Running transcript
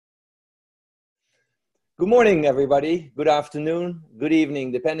Good morning, everybody. Good afternoon, good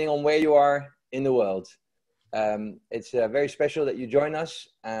evening, depending on where you are in the world. It's very special that you join us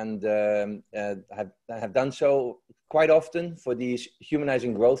and have done so quite often for these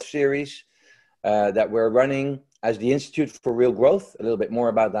Humanizing Growth Series that we're running as the Institute for Real Growth. A little bit more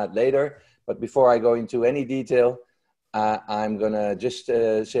about that later. But before I go into any detail, I'm going to just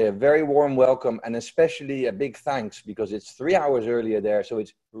say a very warm welcome and especially a big thanks because it's 3 hours earlier there. So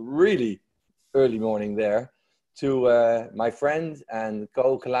it's really early morning there to my friend and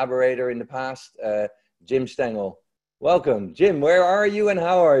co-collaborator in the past, Jim Stengel. Welcome. Jim, where are you and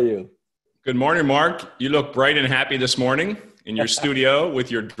how are you? Good morning, Mark. You look bright and happy this morning in your studio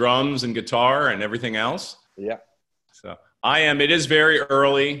with your drums and guitar and everything else. Yeah. So I am. It is very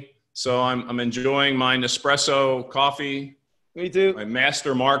early, so I'm enjoying my Nespresso coffee. Me too. My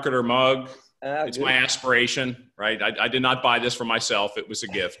master marketer mug. It's good. my aspiration, right? I did not buy this for myself. It was a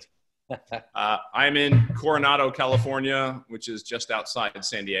gift. I'm in Coronado, California, which is just outside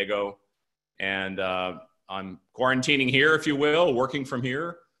San Diego. And I'm quarantining here, if you will, working from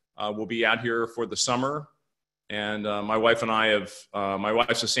here. We'll be out here for the summer. And my wife and I have, my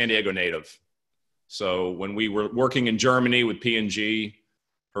wife's a San Diego native. So when we were working in Germany with P&G,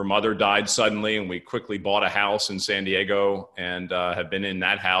 her mother died suddenly and we quickly bought a house in San Diego and have been in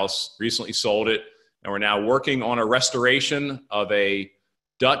that house, recently sold it. And we're now working on a restoration of a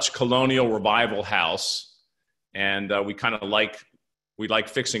Dutch colonial revival house. And we kind of we like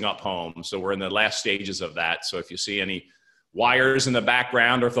fixing up homes. So we're in the last stages of that. So if you see any wires in the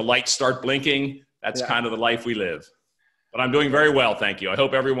background or if the lights start blinking, that's kind of the life we live. But I'm doing very well, thank you. I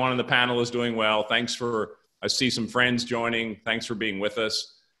hope everyone on the panel is doing well. I see some friends joining. Thanks for being with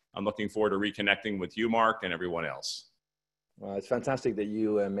us. I'm looking forward to reconnecting with you, Mark, and everyone else. Well, it's fantastic that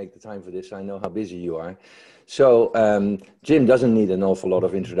you make the time for this. I know how busy you are. So Jim doesn't need an awful lot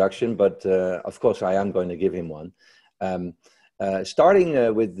of introduction, but of course I am going to give him one.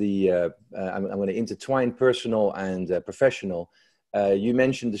 Starting with I'm going to intertwine personal and professional. You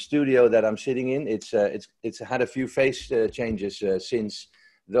mentioned the studio that I'm sitting in. It's had a few face changes since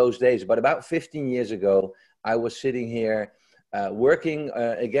those days. But about 15 years ago, I was sitting here working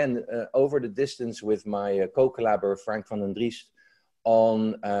again over the distance with my co-collaborator Frank van den Driest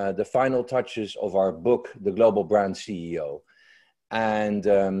on the final touches of our book, The Global Brand CEO. And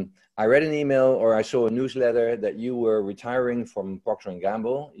I read an email or I saw a newsletter that you were retiring from Procter &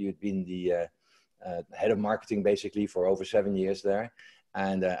 Gamble. You'd been the head of marketing basically for over 7 years there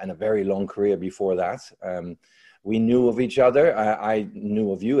and a very long career before that. We knew of each other. I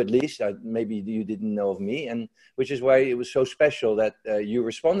knew of you at least. Maybe you didn't know of me, and which is why it was so special that you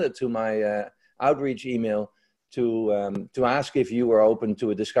responded to my outreach email to ask if you were open to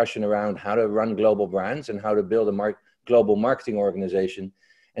a discussion around how to run global brands and how to build a global marketing organization.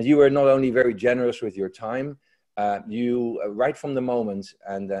 And you were not only very generous with your time, you right from the moment,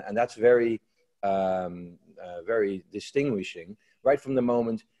 and that's very very distinguishing. Right from the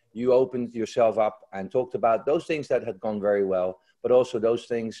moment you opened yourself up and talked about those things that had gone very well, but also those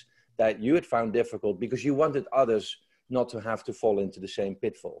things that you had found difficult because you wanted others not to have to fall into the same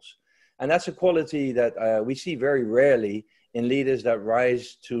pitfalls. And that's a quality that we see very rarely in leaders that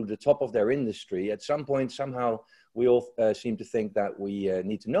rise to the top of their industry. At some point, somehow, we all seem to think that we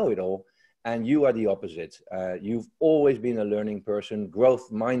need to know it all. And you are the opposite. You've always been a learning person. Growth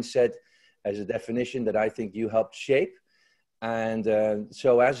mindset as a definition that I think you helped shape. And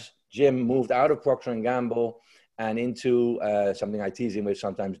so as Jim moved out of Procter & Gamble and into something I tease him with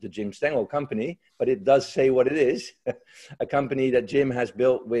sometimes, the Jim Stengel company, but it does say what it is, a company that Jim has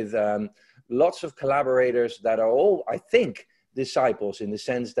built with lots of collaborators that are all, I think, disciples in the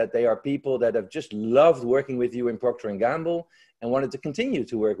sense that they are people that have just loved working with you in Procter & Gamble and wanted to continue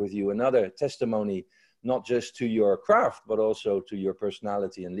to work with you. Another testimony, not just to your craft, but also to your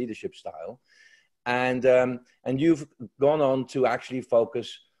personality and leadership style. And you've gone on to actually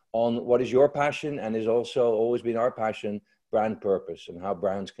focus on what is your passion and is also always been our passion, brand purpose, and how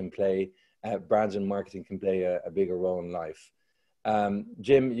brands can play, brands and marketing can play a bigger role in life.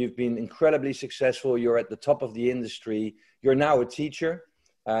 Jim, you've been incredibly successful. You're at the top of the industry. You're now a teacher,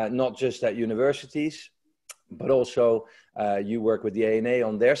 not just at universities, but also you work with the ANA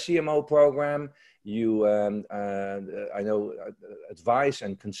on their CMO program. You, I know, advise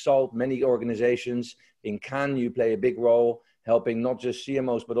and consult many organizations. In Cannes, you play a big role, helping not just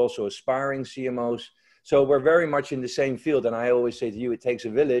CMOs, but also aspiring CMOs. So we're very much in the same field. And I always say to you, it takes a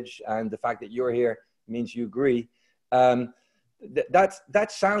village. And the fact that you're here means you agree.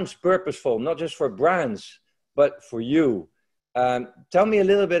 That sounds purposeful, not just for brands, but for you. Tell me a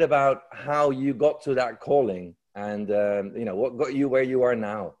little bit about how you got to that calling and, what got you where you are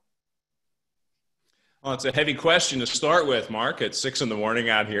now. Well, it's a heavy question to start with, Mark, at 6 a.m.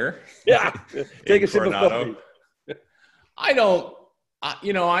 out here. Yeah, take a sip of Coronado. coffee.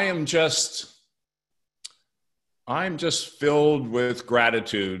 I'm just filled with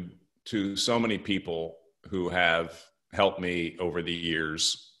gratitude to so many people who have helped me over the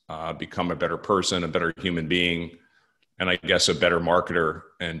years become a better person, a better human being, and I guess a better marketer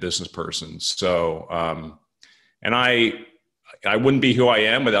and business person. So, and I wouldn't be who I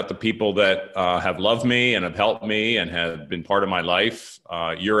am without the people that have loved me and have helped me and have been part of my life.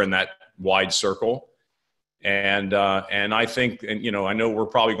 You're in that wide circle. And I think, and, you know, I know we're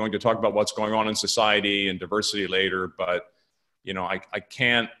probably going to talk about what's going on in society and diversity later, but, you know, I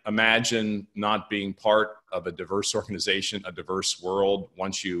can't imagine not being part of a diverse organization, a diverse world.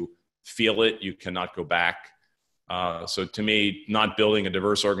 Once you feel it, you cannot go back. So to me, not building a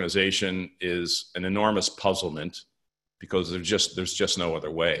diverse organization is an enormous puzzlement because there's just no other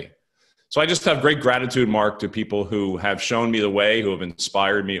way. So I just have great gratitude, Mark, to people who have shown me the way, who have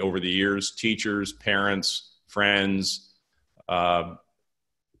inspired me over the years, teachers, parents, friends,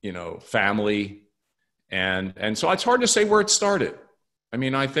 you know, family. And so it's hard to say where it started. I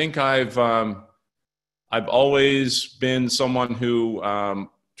mean, I think I've always been someone who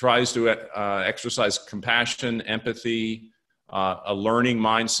tries to exercise compassion, empathy, a learning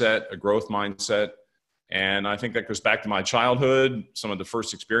mindset, a growth mindset. And I think that goes back to my childhood, some of the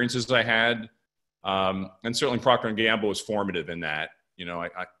first experiences I had. And certainly Procter & Gamble was formative in that. You know,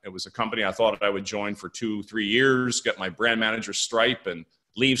 it was a company I thought I would join for 2-3 years, get my brand manager stripe and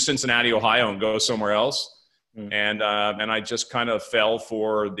leave Cincinnati, Ohio and go somewhere else. And I just kind of fell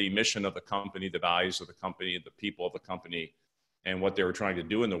for the mission of the company, the values of the company, the people of the company, and what they were trying to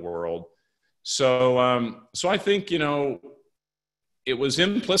do in the world. So, so I think, you know, it was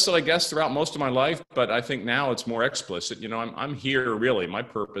implicit, I guess, throughout most of my life, but I think now it's more explicit. You know, I'm here really. My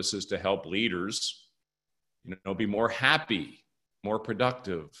purpose is to help leaders, you know, be more happy, more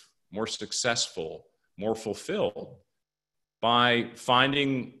productive, more successful, more fulfilled by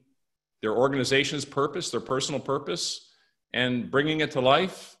finding their organization's purpose, their personal purpose, and bringing it to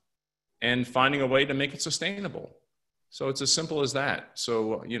life and finding a way to make it sustainable. So it's as simple as that.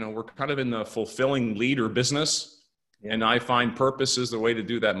 So, you know, we're kind of in the fulfilling leader business. Yeah. And I find purpose is the way to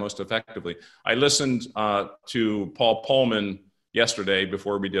do that most effectively. I listened to Paul Pullman yesterday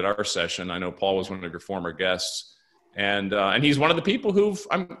before we did our session. I know Paul was one of your former guests, and he's one of the people who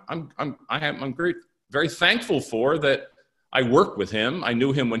I'm very thankful for that. I worked with him. I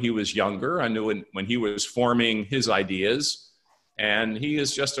knew him when he was younger. I knew when he was forming his ideas, and he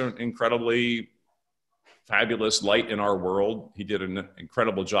is just an incredibly fabulous light in our world. He did an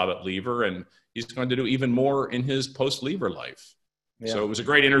incredible job at Lever, and he's going to do even more in his post-Lever life. Yeah. So it was a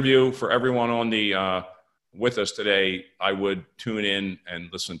great interview for everyone on the with us today. I would tune in and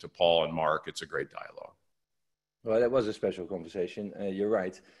listen to Paul and Mark. It's a great dialogue. Well, that was a special conversation. You're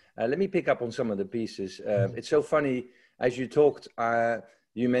right. Let me pick up on some of the pieces. It's so funny, as you talked,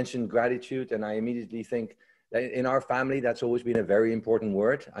 you mentioned gratitude, and I immediately think that in our family, that's always been a very important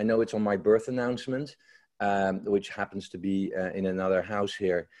word. I know it's on my birth announcement, which happens to be in another house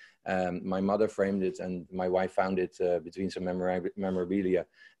here. My mother framed it and my wife found it between some memorabilia,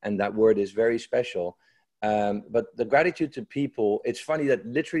 and that word is very special. But the gratitude to people, it's funny that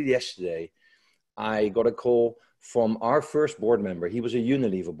literally yesterday I got a call from our first board member. He was a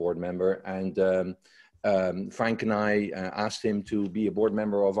Unilever board member, and Frank and I asked him to be a board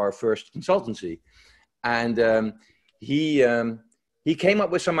member of our first consultancy. And he came up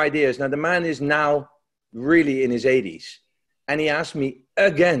with some ideas. Now the man is now really in his 80s. And he asked me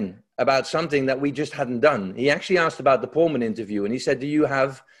again about something that we just hadn't done. He actually asked about the Pullman interview, and he said, do you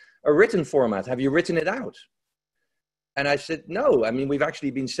have a written format? Have you written it out? And I said, no. I mean, we've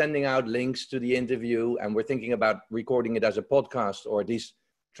actually been sending out links to the interview, and we're thinking about recording it as a podcast, or at least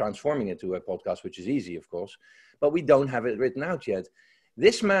transforming it to a podcast, which is easy, of course. But we don't have it written out yet.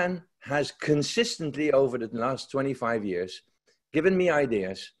 This man has consistently, over the last 25 years, given me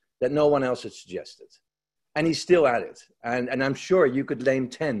ideas that no one else had suggested. And he's still at it. And I'm sure you could name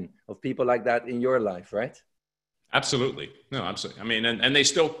 10 of people like that in your life, right? Absolutely. No, absolutely. I mean, and they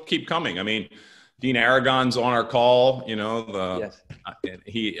still keep coming. I mean, Dean Aragon's on our call, you know, yes.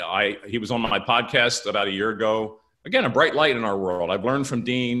 He was on my podcast about a year ago. Again, a bright light in our world. I've learned from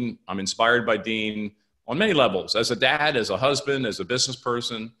Dean. I'm inspired by Dean on many levels, as a dad, as a husband, as a business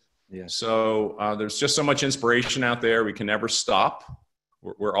person. Yeah. So there's just so much inspiration out there. We can never stop.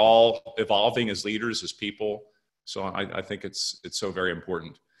 We're all evolving as leaders, as people. So I think it's so very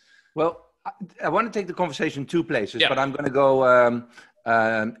important. Well, I want to take the conversation two places, but I'm going to go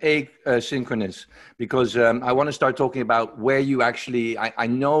asynchronous, because I want to start talking about where you actually, I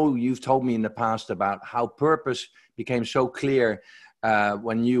know you've told me in the past about how purpose became so clear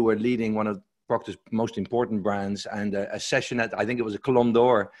when you were leading one of Procter's most important brands, and a session at, I think it was a Colombe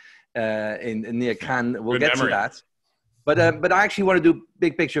d'Or in near Cannes. We'll Good get memory. to that. But I actually want to do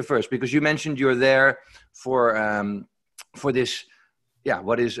big picture first, because you mentioned you're there for this,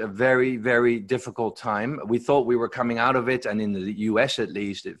 what is a very, very difficult time. We thought we were coming out of it, and in the US at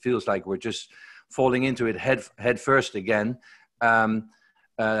least, it feels like we're just falling into it head first again.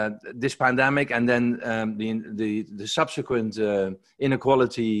 This pandemic, and then the subsequent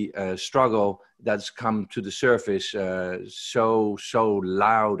inequality struggle that's come to the surface so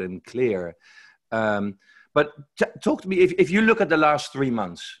loud and clear. But talk to me, if you look at the last 3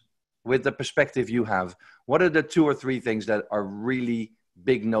 months with the perspective you have, what are the 2 or 3 things that are really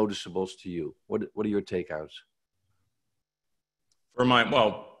big noticeables to you? What are your takeouts?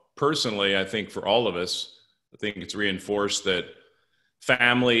 Personally, I think for all of us, I think it's reinforced that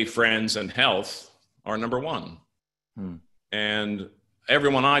family, friends, and health are number one. And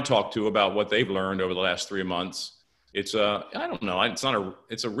everyone I talk to about what they've learned over the last 3 months,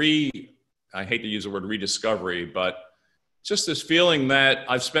 I hate to use the word rediscovery, but just this feeling that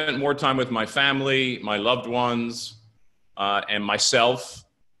I've spent more time with my family, my loved ones, and myself,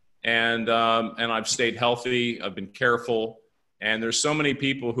 and I've stayed healthy. I've been careful, and there's so many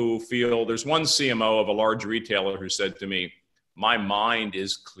people who feel. There's one CMO of a large retailer who said to me, "My mind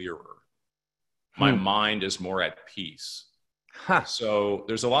is clearer. My mind is more at peace." So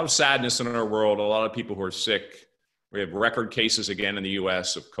there's a lot of sadness in our world. A lot of people who are sick. We have record cases again in the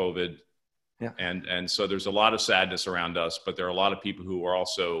U.S. of COVID. Yeah. And so there's a lot of sadness around us, but there are a lot of people who are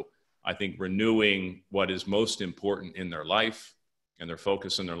also, I think, renewing what is most important in their life and their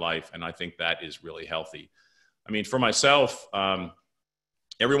focus in their life. And I think that is really healthy. I mean, for myself,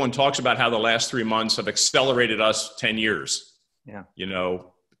 everyone talks about how the last 3 months have accelerated us 10 years. Yeah. You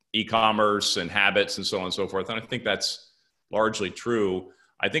know, e-commerce and habits and so on and so forth. And I think that's largely true.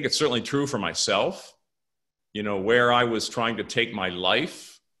 I think it's certainly true for myself. You know, where I was trying to take my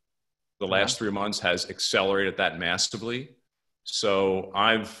life, the last 3 months has accelerated that massively. So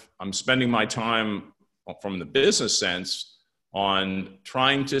I'm spending my time from the business sense on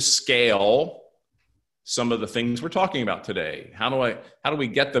trying to scale some of the things we're talking about today. How do we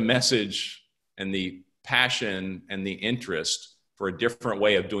get the message and the passion and the interest for a different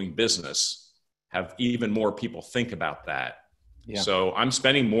way of doing business, have even more people think about that? Yeah. So I'm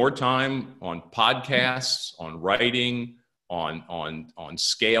spending more time on podcasts, on writing, on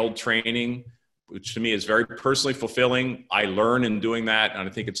scaled training, which to me is very personally fulfilling. I learn in doing that, and I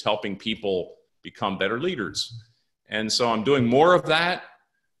think it's helping people become better leaders. And so I'm doing more of that,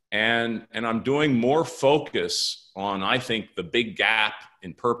 and I'm doing more focus on, I think, the big gap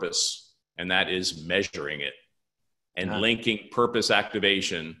in purpose, and that is measuring it and linking purpose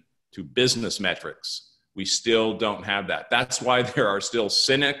activation to business metrics. We still don't have that. That's why there are still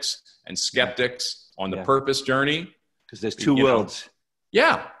cynics and skeptics on the purpose journey. Because there's two worlds.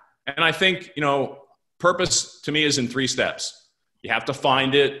 Yeah. And I think, purpose to me is in 3 steps. You have to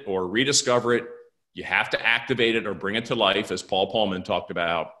find it or rediscover it. You have to activate it or bring it to life, as Paul Pullman talked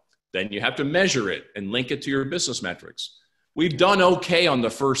about. Then you have to measure it and link it to your business metrics. We've done okay on the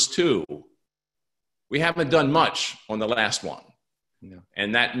first 2. We haven't done much on the last one. Yeah.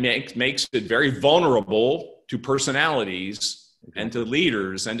 And that makes it very vulnerable to personalities and to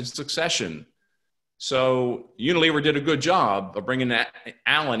leaders and to succession. So Unilever did a good job of bringing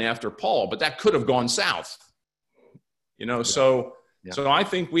Alan after Paul, but that could have gone south. So I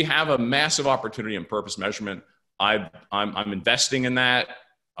think we have a massive opportunity in purpose measurement. I'm investing in that.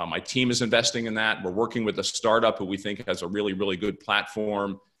 My team is investing in that. We're working with a startup who we think has a really, really good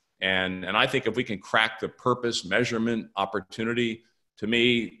platform. And I think if we can crack the purpose measurement opportunity, to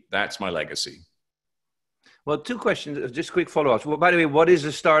me, that's my legacy. Well, 2 questions, just quick follow-ups. Well, by the way, what is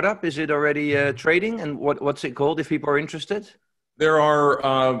a startup? Is it already trading? And what's it called if people are interested? There are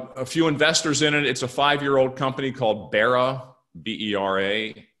a few investors in it. It's a 5-year-old company called Bera,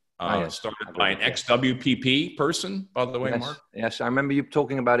 B-E-R-A, started by an ex-WPP person, by the way, Mark. Yes, I remember you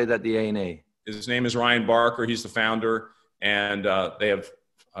talking about it at the A&A. His name is Ryan Barker. He's the founder. And they have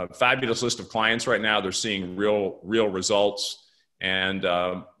a fabulous list of clients right now. They're seeing real results. And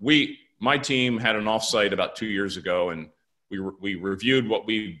my team had an offsite about 2 years ago, and we reviewed what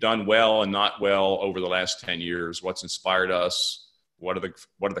we've done well and not well over the last 10 years. What's inspired us? What are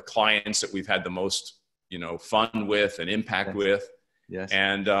the clients that we've had the most, fun with and impact with? Yes.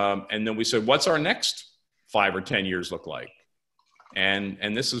 And then we said, what's our next 5 or 10 years look like?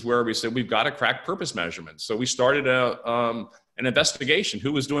 And this is where we said we've got to crack purpose measurement. So we started an an investigation.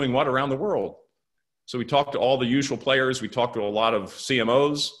 Who was doing what around the world? So we talked to all the usual players. We talked to a lot of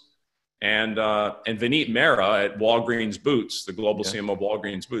CMOs. And Vineet Mehra at Walgreens Boots, the global CMO of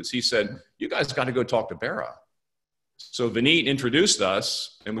Walgreens Boots, he said, you guys got to go talk to Bera. So Vineet introduced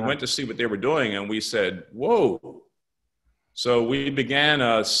us, and we went to see what they were doing, and we said, whoa. So we began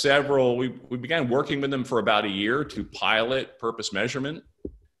we began working with them for about a year to pilot purpose measurement.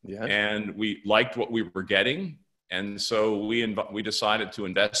 Yes. And we liked what we were getting. And so we decided to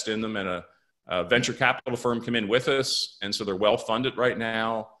invest in them, and a venture capital firm came in with us. And so they're well funded right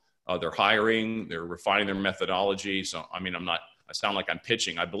now. They're hiring, they're refining their methodology. So, I mean, I sound like I'm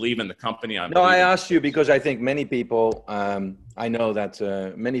pitching. I believe in the company. I asked you because I think many people, I know that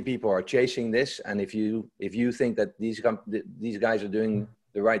many people are chasing this. And if you think that these guys are doing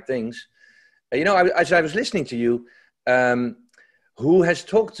the right things, as I was listening to you, who has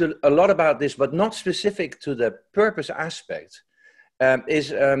talked a lot about this, but not specific to the purpose aspect,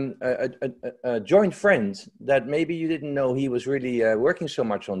 is a joint friend that maybe you didn't know he was really working so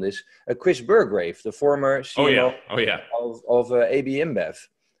much on this. Chris Burgrave, the former CMO of AB InBev.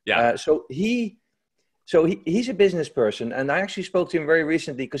 Yeah. So he's a business person, and I actually spoke to him very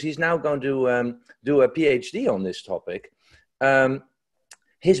recently because he's now going to do a PhD on this topic.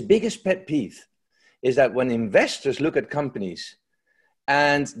 His biggest pet peeve is that when investors look at companies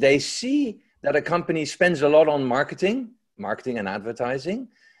and they see that a company spends a lot on marketing and advertising,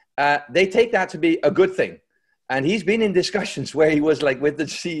 they take that to be a good thing. And he's been in discussions where he was like with the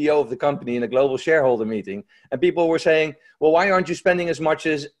CEO of the company in a global shareholder meeting, and people were saying, well, why aren't you spending as much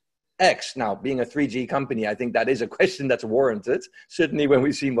as X? Now, being a 3G company, I think that is a question that's warranted, certainly when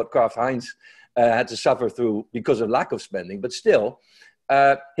we've seen what Kraft Heinz had to suffer through because of lack of spending. But still,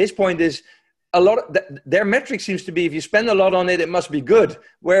 his point is, their metric seems to be, if you spend a lot on it, it must be good.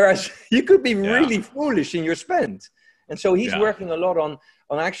 Whereas you could be really foolish in your spend. And so he's working a lot on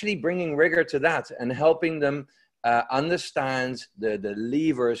actually bringing rigor to that and helping them understand the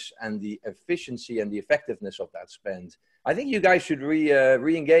levers and the efficiency and the effectiveness of that spend. I think you guys should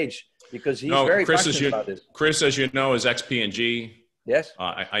re-engage because he's very passionate about this. Chris, as you know, is ex-P&G. Yes.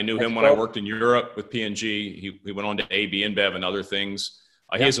 I knew him when I worked in Europe with P&G. He went on to AB InBev and other things.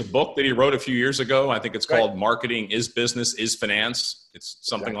 He has a book that he wrote a few years ago. I think it's called Marketing is Business is Finance. It's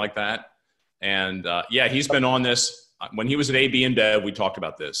something like that. And he's been on this. When he was at AB InBev, we talked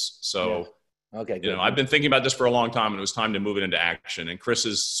about this. So, I've been thinking about this for a long time, and it was time to move it into action. And Chris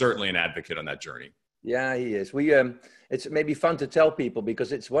is certainly an advocate on that journey. Yeah, he is. It's maybe fun to tell people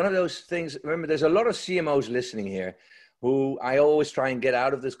because it's one of those things. Remember, there's a lot of CMOs listening here who I always try and get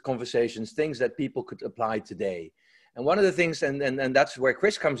out of this conversations, things that people could apply today. And one of the things, and that's where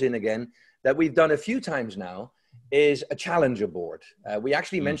Chris comes in again, that we've done a few times now is a challenger board. We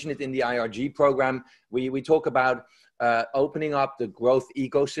actually mentioned it in the IRG program. We talk about opening up the growth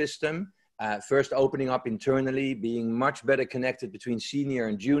ecosystem, first opening up internally, being much better connected between senior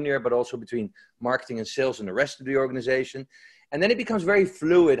and junior, but also between marketing and sales and the rest of the organization. And then it becomes very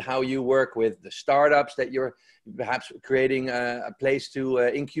fluid how you work with the startups that you're perhaps creating a place to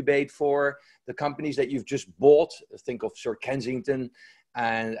incubate for, the companies that you've just bought. Think of Sir Kensington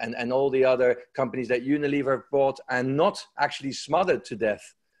and all the other companies that Unilever bought and not actually smothered to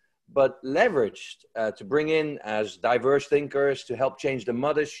death, but leveraged to bring in as diverse thinkers to help change the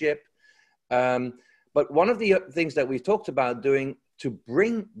mothership. But one of the things that we've talked about doing to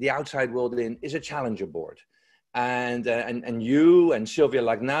bring the outside world in is a challenger board. And you and Sylvia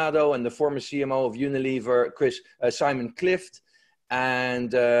Lagnado and the former CMO of Unilever, Simon Clift,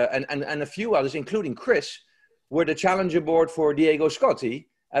 and a few others, including Chris, were the challenger board for Diego Scotti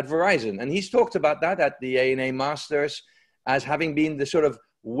at Verizon. And he's talked about that at the A&A Masters as having been the sort of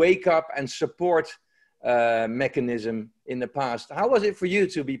wake up and support mechanism in the past. How was it for you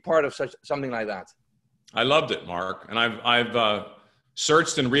to be part of something like that? I loved it, Mark. And I've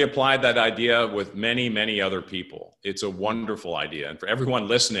searched and reapplied that idea with many, many other people. It's a wonderful idea. And for everyone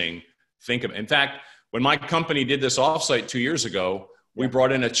listening, think of it. In fact, when my company did this offsite 2 years ago, we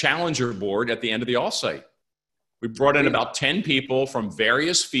brought in a challenger board at the end of the offsite. We brought in about 10 people from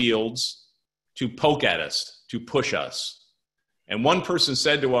various fields to poke at us, to push us. And one person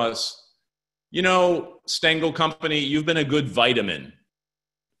said to us, Stengel company, you've been a good vitamin.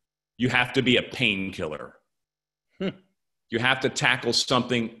 You have to be a painkiller. You have to tackle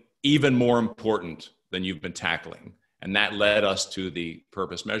something even more important than you've been tackling. And that led us to the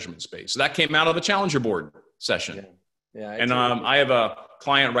purpose measurement space. So that came out of the challenger board session. And I have a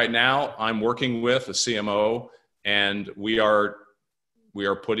client right now I'm working with, a CMO, and we are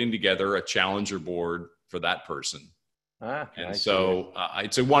putting together a challenger board for that person. It's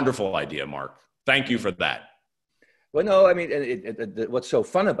a wonderful idea, Mark. Thank you for that. Well, no, I mean, what's so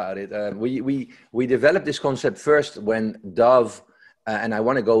fun about it? We developed this concept first when Dove, and I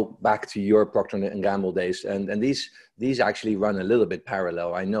want to go back to your Procter and Gamble days, and these actually run a little bit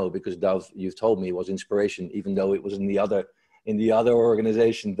parallel. I know because Dove, you've told me, was inspiration, even though it was in the other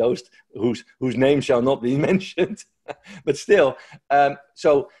organization, those whose name shall not be mentioned. But still,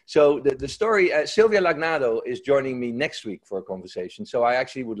 so the story. Sylvia Lagnado is joining me next week for a conversation. So I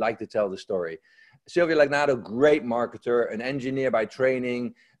actually would like to tell the story. Sylvia Lagnado, great marketer, an engineer by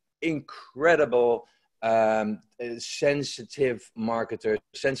training, incredible, sensitive marketer,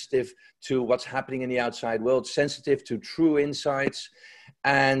 sensitive to what's happening in the outside world, sensitive to true insights.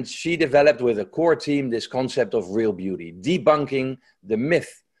 And she developed with a core team this concept of real beauty, debunking the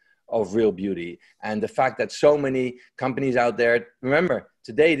myth of real beauty. And the fact that so many companies out there, remember,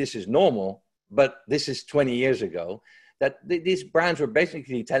 today this is normal, but this is 20 years ago, that these brands were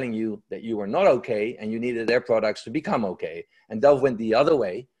basically telling you that you were not okay and you needed their products to become okay. And Dove went the other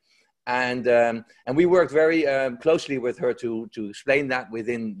way. And we worked very closely with her to explain that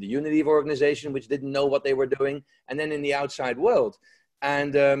within the Unilever organization, which didn't know what they were doing, and then in the outside world.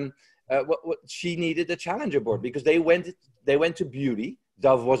 And what she needed a challenger board because they went to beauty.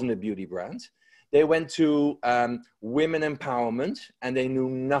 Dove wasn't a beauty brand. They went to women empowerment, and they knew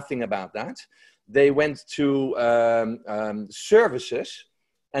nothing about that. They went to services,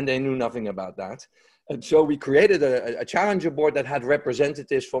 and they knew nothing about that. And so we created a challenger board that had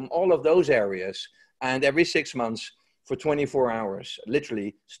representatives from all of those areas. And every 6 months for 24 hours,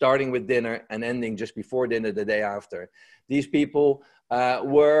 literally starting with dinner and ending just before dinner the day after. These people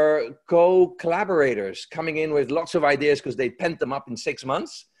were co-collaborators coming in with lots of ideas because they pent them up in 6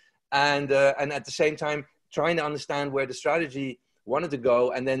 months. And at the same time, trying to understand where the strategy wanted to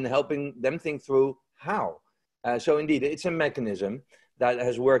go and then helping them think through how. So indeed, it's a mechanism that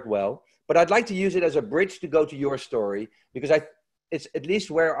has worked well. But I'd like to use it as a bridge to go to your story because it's at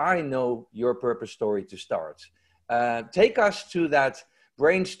least where I know your purpose story to start. Take us to that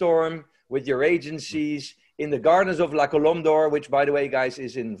brainstorm with your agencies in the gardens of La Colombe d'Or, which, by the way, guys,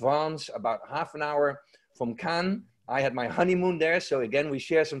 is in Vence, about half an hour from Cannes. I had my honeymoon there. So again, we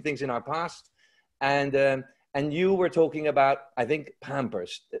share some things in our past. And you were talking about, I think,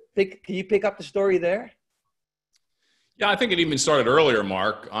 Pampers. Can you pick up the story there? Yeah, I think it even started earlier,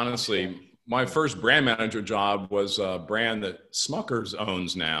 Mark. Honestly, my first brand manager job was a brand that Smucker's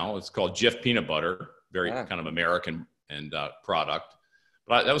owns now. It's called Jif Peanut Butter, very kind of American and product.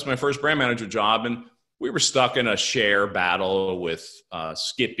 But that was my first brand manager job, and we were stuck in a share battle with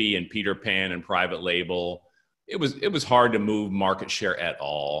Skippy and Peter Pan and private label. It was hard to move market share at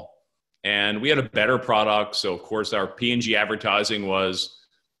all. And we had a better product. So, of course, our P&G advertising was,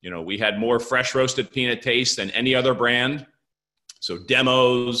 we had more fresh roasted peanut taste than any other brand. So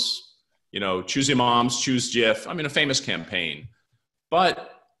demos, choose your moms, choose Jif. I mean, a famous campaign. But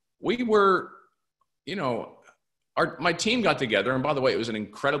we were, my team got together. And by the way, it was an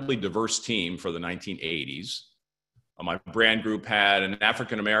incredibly diverse team for the 1980s. My brand group had an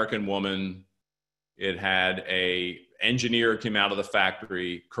African-American woman. It had a engineer came out of the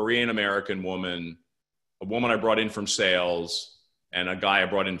factory, Korean-American woman, a woman I brought in from sales, and a guy I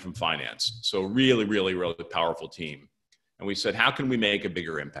brought in from finance. So really, really, really powerful team. And we said, how can we make a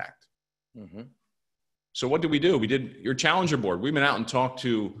bigger impact? Mm-hmm. So what did? We did your challenger board. We went out and talked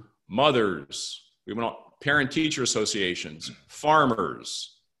to mothers. We went out parent-teacher associations,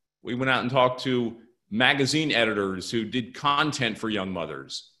 farmers. We went out and talked to magazine editors who did content for young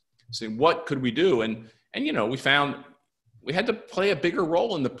mothers. Saying, what could we do? And we found we had to play a bigger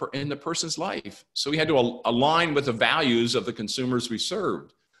role in the person's life. So we had to align with the values of the consumers we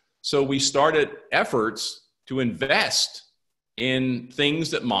served. So we started efforts to invest in things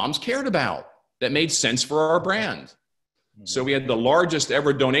that moms cared about that made sense for our brand. Mm-hmm. So we had the largest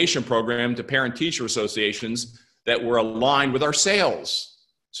ever donation program to parent-teacher associations that were aligned with our sales.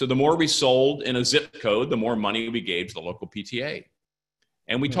 So the more we sold in a zip code, the more money we gave to the local PTA.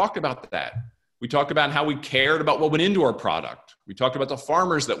 And we talked about that. We talked about how we cared about what went into our product. We talked about the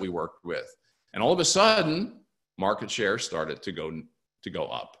farmers that we worked with. And all of a sudden, market share started to go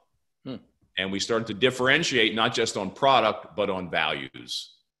up. And we started to differentiate not just on product, but on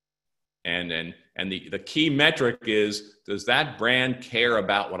values. And the key metric is, does that brand care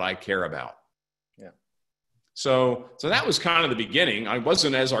about what I care about? Yeah. So that was kind of the beginning. I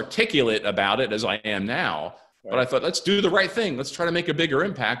wasn't as articulate about it as I am now. But I thought, let's do the right thing. Let's try to make a bigger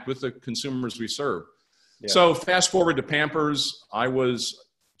impact with the consumers we serve. Yeah. So fast forward to Pampers. I was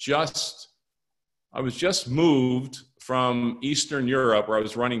just moved from Eastern Europe, where I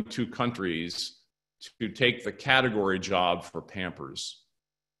was running 2 countries, to take the category job for Pampers.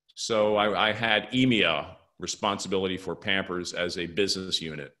 So I had EMEA responsibility for Pampers as a business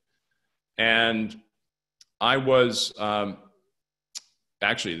unit. And I was,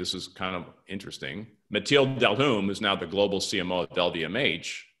 actually, this is kind of interesting. Mathilde Delhomme, who's now the global CMO at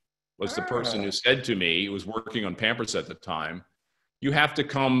LVMH, was the person who said to me, who was working on Pampers at the time, you have to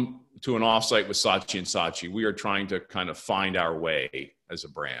come to an offsite with Saatchi & Saatchi. We are trying to kind of find our way as a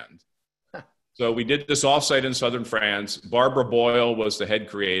brand. So we did this offsite in southern France. Barbara Boyle was the head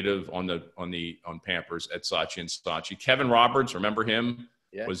creative on Pampers at Saatchi & Saatchi. Kevin Roberts, remember him?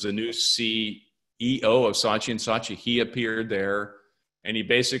 Yeah. Was the new CEO of Saatchi & Saatchi. He appeared there, and he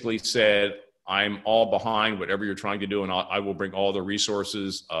basically said, I'm all behind whatever you're trying to do, and I will bring all the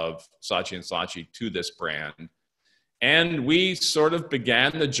resources of Saatchi & Saatchi to this brand. And we sort of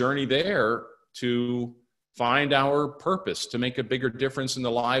began the journey there to find our purpose, to make a bigger difference in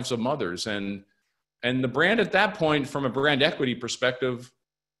the lives of mothers. And the brand at that point, from a brand equity perspective,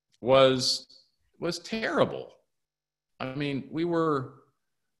 was terrible. I mean,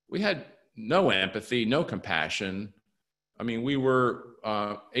 we had no empathy, no compassion. I mean, we were,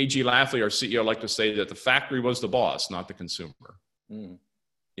 A.G. Lafley, our CEO, liked to say that the factory was the boss, not the consumer. Mm.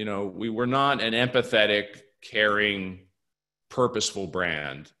 You know, we were not an empathetic, caring, purposeful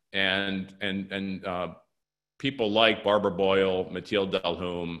brand. And people like Barbara Boyle, Mathilde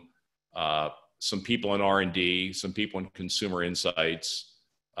Delhomme, some people in R&D, some people in consumer insights,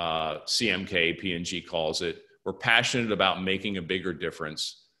 CMK, P&G calls it, were passionate about making a bigger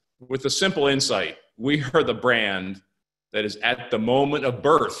difference. With a simple insight, we are the brand that is at the moment of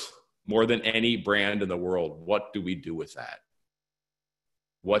birth more than any brand in the world. What do we do with that?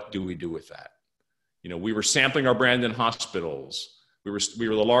 What do we do with that? You know, we were sampling our brand in hospitals. We were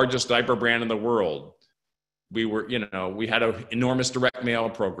the largest diaper brand in the world. We were, you know, we had an enormous direct mail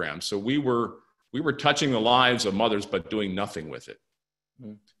program. So we were touching the lives of mothers, but doing nothing with it.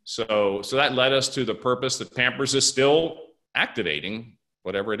 Mm. So that led us to the purpose that Pampers is still activating,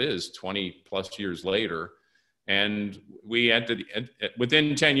 whatever it is, 20 plus years later. And we entered,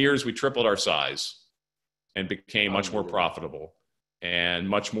 within 10 years, we tripled our size and became much more profitable and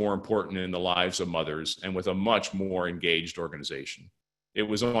much more important in the lives of mothers, and with a much more engaged organization. It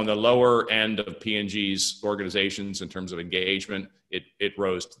was on the lower end of P&G's organizations in terms of engagement. It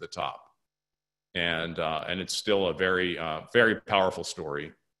rose to the top, and it's still a very very powerful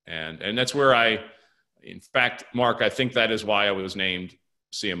story. And that's where in fact, Mark, I think that is why I was named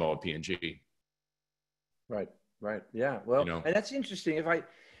CMO of P&G. Right. Yeah. Well, you know, and that's interesting.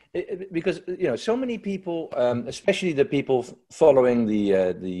 Because, you know, so many people, especially the people following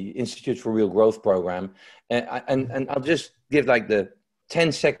the Institute for Real Growth program, and I'll just give like the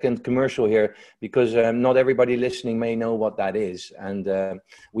 10-second commercial here, because not everybody listening may know what that is. And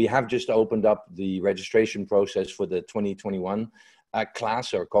we have just opened up the registration process for the 2021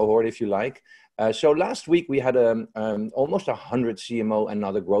 class, or cohort, if you like. So last week we had almost 100 CMO and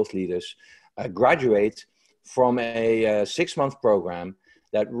other growth leaders graduate from a 6-month program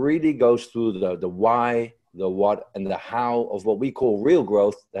that really goes through the why, the what, and the how of what we call real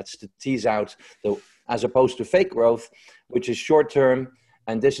growth. That's to tease out as opposed to fake growth, which is short-term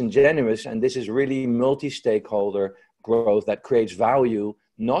and disingenuous. And this is really multi-stakeholder growth that creates value,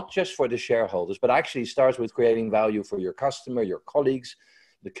 not just for the shareholders, but actually starts with creating value for your customer, your colleagues,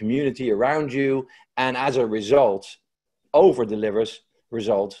 the community around you, and as a result, over-delivers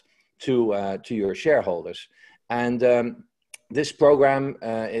results to your shareholders. And this program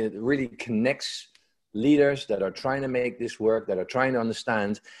it really connects leaders that are trying to make this work, that are trying to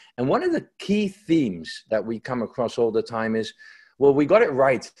understand. And one of the key themes that we come across all the time is, well, we got it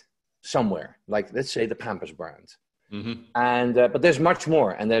right somewhere, like let's say the Pampers brand. Mm-hmm. And but there's much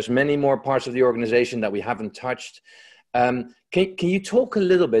more, and there's many more parts of the organization that we haven't touched. Can you talk a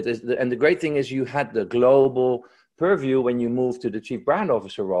little bit? And the great thing is you had the global purview when you moved to the Chief Brand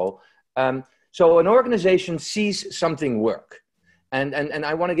Officer role. So an organization sees something work. And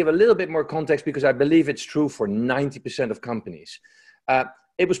I want to give a little bit more context, because I believe it's true for 90% of companies.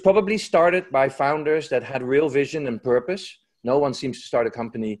 It was probably started by founders that had real vision and purpose. No one seems to start a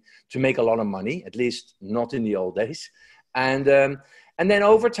company to make a lot of money, at least not in the old days. And then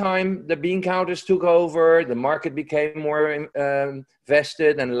over time, the bean counters took over. The market became more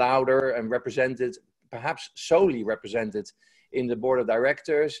vested and louder and represented, perhaps solely represented in the board of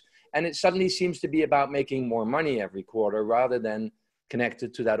directors. And it suddenly seems to be about making more money every quarter rather than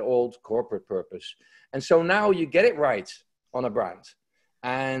connected to that old corporate purpose. And so now you get it right on a brand.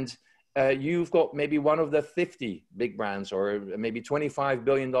 And you've got maybe one of the 50 big brands, or maybe $25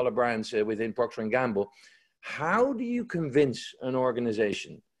 billion brands within Procter & Gamble. How do you convince an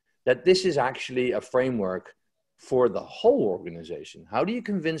organization that this is actually a framework for the whole organization? How do you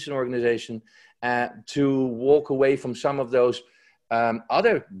convince an organization to walk away from some of those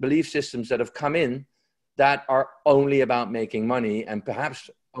other belief systems that have come in that are only about making money and perhaps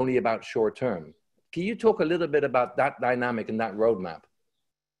only about short term? Can you talk a little bit about that dynamic and that roadmap?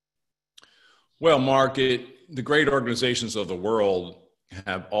 Well, Mark, the great organizations of the world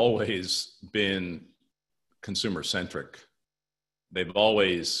have always been consumer-centric. They've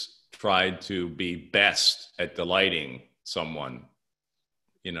always tried to be best at delighting someone,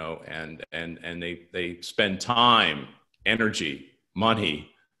 you know, and they spend time, energy, money,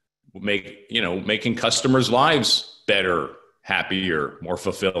 making customers' lives better, happier, more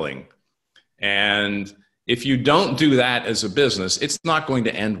fulfilling. And if you don't do that as a business, it's not going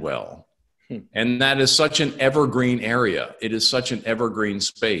to end well. And that is such an evergreen area. It is such an evergreen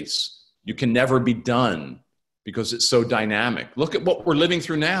space. You can never be done because it's so dynamic. Look at what we're living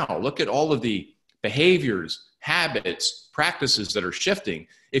through now. Look at all of the behaviors, habits, practices that are shifting.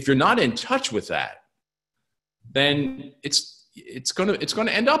 If you're not in touch with that, then it's going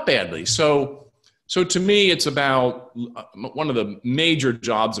to end up badly. So to me, it's about one of the major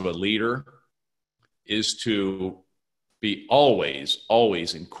jobs of a leader is to be always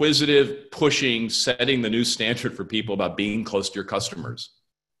inquisitive, pushing, setting the new standard for people about being close to your customers,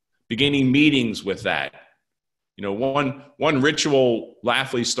 beginning meetings with that. You know, one ritual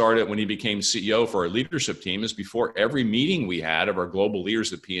Lafley started when he became CEO for our leadership team is before every meeting we had of our global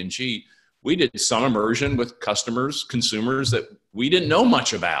leaders at P&G, we did some immersion with customers, consumers that we didn't know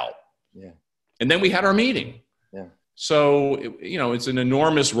much about. Yeah. And then we had our meeting. Yeah. So, it's an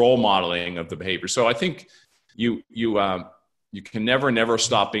enormous role modeling of the behavior. So I think you can never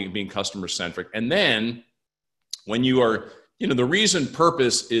stop being customer centric. And then when you are, the reason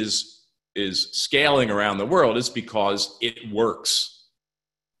purpose is scaling around the world is because it works,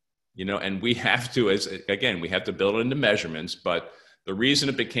 and we have to, we have to build it into measurements, but the reason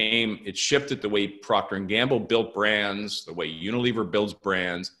it shifted the way Procter & Gamble built brands, the way Unilever builds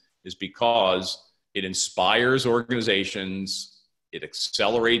brands, is because it inspires organizations, it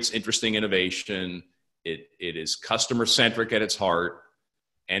accelerates interesting innovation, it is customer-centric at its heart,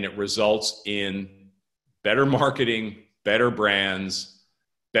 and it results in better marketing, better brands,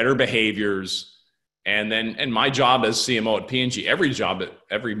 better behaviors. And my job as CMO at P&G,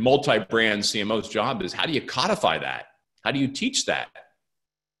 every multi-brand CMO's job is, how do you codify that? How do you teach that?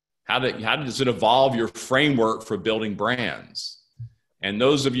 How does it evolve your framework for building brands? And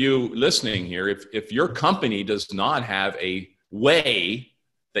those of you listening here, if your company does not have a way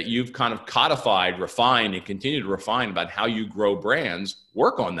that you've kind of codified, refined, and continue to refine about how you grow brands,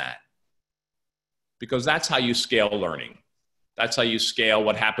 work on that. Because that's how you scale learning. That's how you scale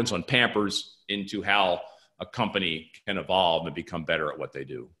what happens on Pampers into how a company can evolve and become better at what they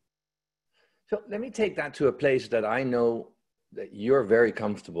do. So let me take that to a place that I know that you're very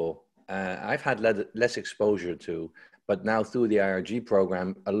comfortable. I've had less exposure to, but now through the IRG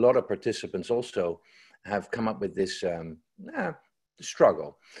program, a lot of participants also have come up with this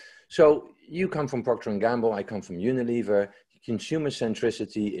struggle. So you come from Procter & Gamble, I come from Unilever, consumer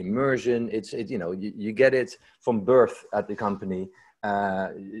centricity, immersion, you get it from birth at the company,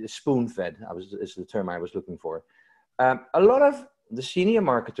 spoon-fed is the term I was looking for. A lot of the senior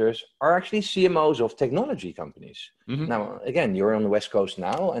marketers are actually CMOs of technology companies. Mm-hmm. Now, again, you're on the West Coast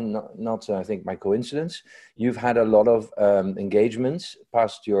now, and not I think, by coincidence. You've had a lot of engagements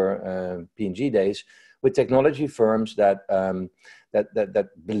past your P&G days with technology firms that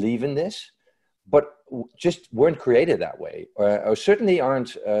believe in this, but just weren't created that way, or certainly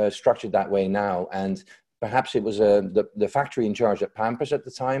aren't structured that way now. And perhaps it was the factory in charge at Pampers at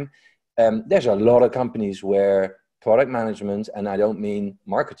the time. There's a lot of companies where product management, and I don't mean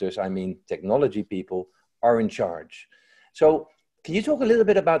marketers, I mean technology people, are in charge. So can you talk a little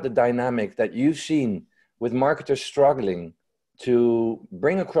bit about the dynamic that you've seen with marketers struggling to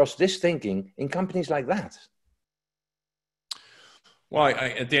bring across this thinking in companies like that? Well,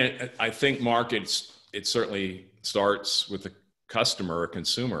 I think, Mark, it certainly starts with the customer or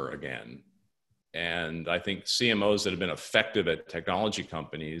consumer again. And I think CMOs that have been effective at technology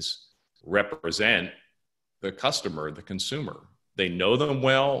companies represent the customer, the consumer. They know them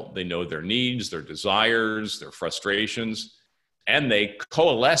well, they know their needs, their desires, their frustrations, and they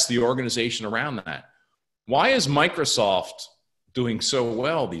coalesce the organization around that. Why is Microsoft doing so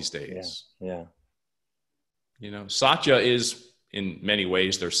well these days? Yeah. Satya is in many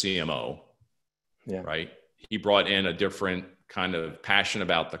ways their CMO, right? He brought in a different kind of passion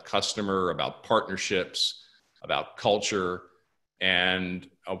about the customer, about partnerships, about culture, and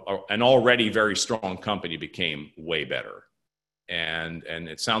an already very strong company became way better. And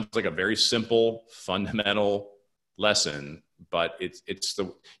it sounds like a very simple, fundamental lesson, but it's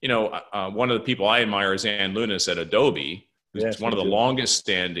the, one of the people I admire is Ann Lunas at Adobe, who's Yes, one of the too. longest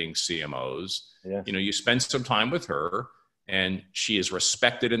standing CMOs. Yes. You spend some time with her, and she is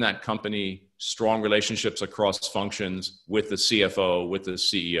respected in that company, strong relationships across functions with the CFO, with the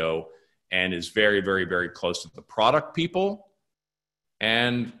CEO, and is very, very, very close to the product people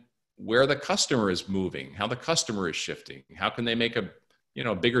and where the customer is moving, how the customer is shifting, how can they make a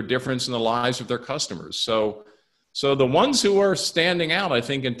bigger difference in the lives of their customers. So the ones who are standing out, I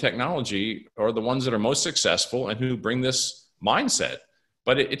think, in technology are the ones that are most successful and who bring this mindset.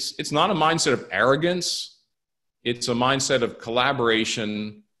 But it's not a mindset of arrogance. It's a mindset of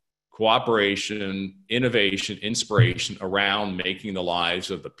collaboration, cooperation, innovation, inspiration around making the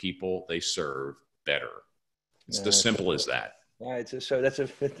lives of the people they serve better. It's as simple as that. Yeah,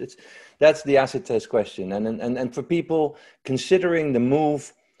 that's the acid test question. And for people considering the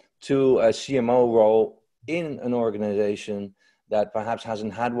move to a CMO role in an organization that perhaps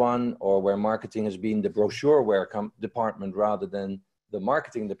hasn't had one, or where marketing has been the brochureware department rather than the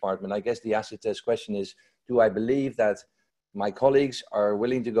marketing department, I guess the acid test question is, do I believe that my colleagues are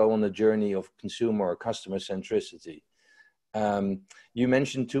willing to go on the journey of consumer or customer centricity? You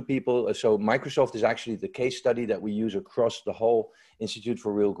mentioned two people. So Microsoft is actually the case study that we use across the whole Institute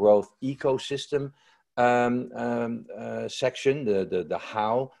for Real Growth ecosystem section, the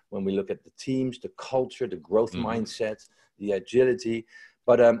how, when we look at the teams, the culture, the growth mindset, the agility.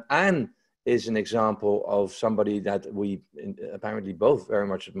 But Anne is an example of somebody that we apparently both very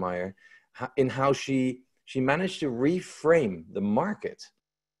much admire in how she managed to reframe the market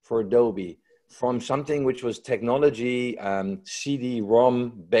for Adobe from something which was technology,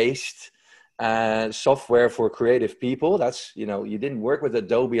 CD-ROM based software for creative people. That's, you didn't work with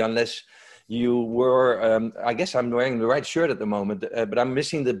Adobe unless you were, I guess I'm wearing the right shirt at the moment, but I'm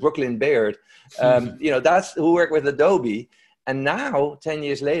missing the Brooklyn Beard. That's who worked with Adobe. And now, 10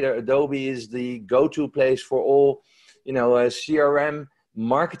 years later, Adobe is the go-to place for all, CRM,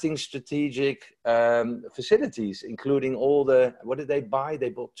 marketing strategic facilities, including all the, what did they buy? They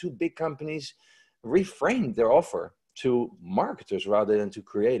bought two big companies, reframed their offer to marketers rather than to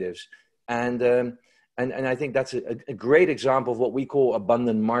creatives. And I think that's a great example of what we call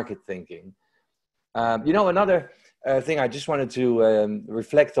abundant market thinking. Another thing I just wanted to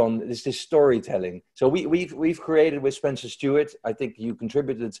reflect on is this storytelling. So we've created with Spencer Stewart, I think you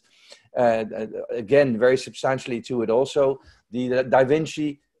contributed again very substantially to it also, the Da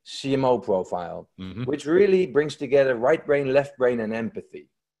Vinci CMO profile, which really brings together right brain, left brain, and empathy.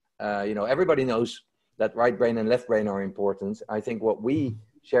 Everybody knows that right brain and left brain are important. I think what we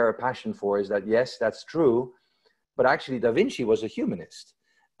share a passion for is that, yes, that's true, but actually Da Vinci was a humanist.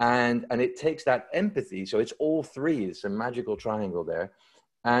 And it takes that empathy. So it's all three. It's a magical triangle there.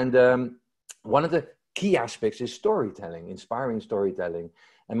 And one of the key aspects is storytelling, inspiring storytelling.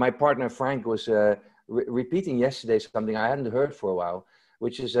 And my partner, Frank, was repeating yesterday something I hadn't heard for a while,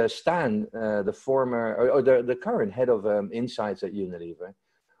 which is Stan, the former, or the current head of Insights at Unilever,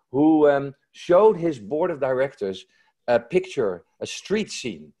 who showed his board of directors a picture, a street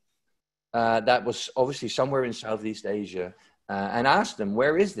scene that was obviously somewhere in Southeast Asia, and asked them,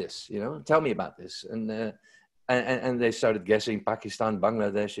 where is this? Tell me about this. And they started guessing Pakistan,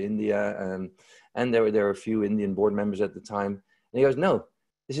 Bangladesh, India, and there were a few Indian board members at the time. And he goes, no,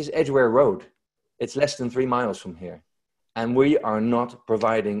 this is Edgware Road. It's less than 3 miles from here. And we are not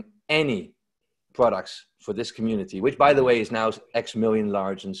providing any products for this community, which, by the way, is now X million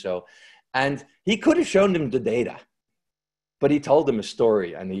large and so. And he could have shown them the data, but he told them a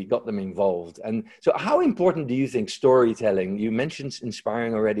story and he got them involved. And so how important do you think storytelling, you mentioned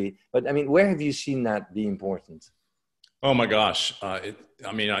inspiring already, but I mean, where have you seen that be important? Oh my gosh.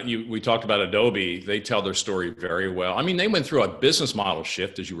 We talked about Adobe. They tell their story very well. I mean, they went through a business model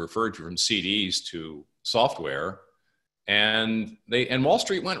shift, as you referred to, from CDs to software, and Wall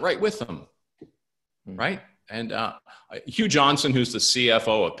Street went right with them. Right. And Hugh Johnson, who's the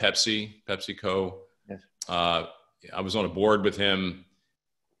CFO of PepsiCo, yes. I was on a board with him.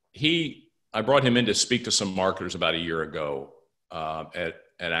 I brought him in to speak to some marketers about a year ago. At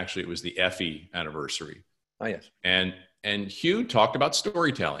actually, it was the Effie anniversary. Oh yes. And Hugh talked about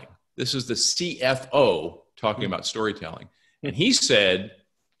storytelling. This is the CFO talking about storytelling. And he said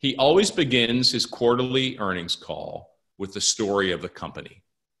he always begins his quarterly earnings call with the story of the company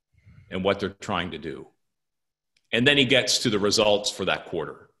and what they're trying to do. And then he gets to the results for that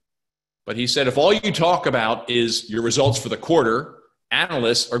quarter. But he said, if all you talk about is your results for the quarter,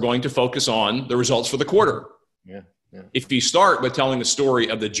 analysts are going to focus on the results for the quarter. Yeah. If you start with telling the story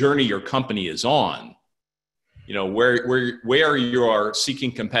of the journey your company is on, where you are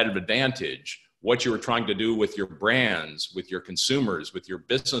seeking competitive advantage, what you were trying to do with your brands, with your consumers, with your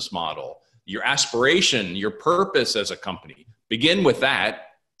business model, your aspiration, your purpose as a company. Begin with that,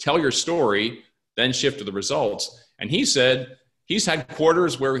 tell your story, then shift to the results. And he said he's had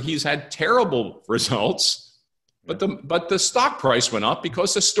quarters where he's had terrible results, but the stock price went up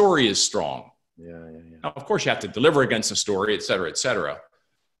because the story is strong. Yeah. Now, of course, you have to deliver against the story, et cetera, et cetera.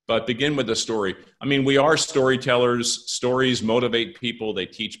 But begin with the story. I mean, we are storytellers. Stories motivate people. They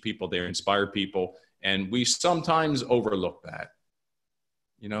teach people. They inspire people. And we sometimes overlook that.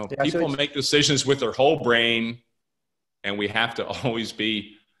 You know, people make decisions with their whole brain, and we have to always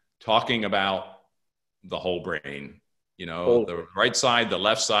be talking about the whole brain. You know, the right side, the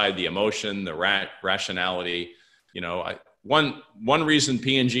left side, the emotion, the rationality. You know, one reason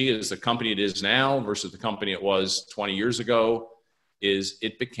P&G is the company it is now versus the company it was 20 years ago is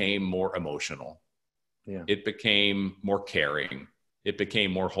it became more emotional. Yeah. It became more caring. It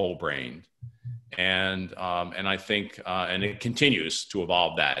became more whole brained. And I think, and it continues to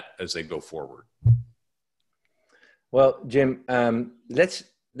evolve that as they go forward. Well, Jim, let's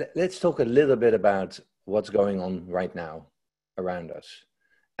talk a little bit about what's going on right now around us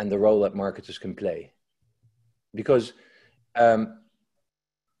and the role that marketers can play. Because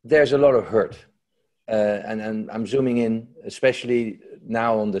there's a lot of hurt. And I'm zooming in, especially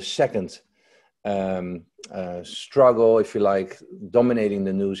now on the second struggle, if you like, dominating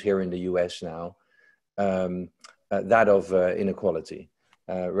the news here in the US now, that of inequality,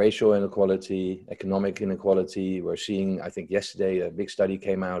 racial inequality, economic inequality. We're seeing, I think yesterday, a big study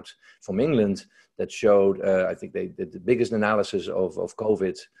came out from England that showed, I think they did the biggest analysis of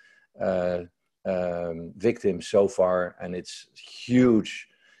COVID victims so far, and it's huge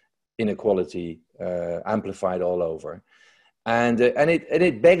inequality amplified all over, and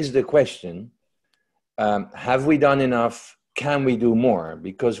it begs the question: have we done enough? Can we do more?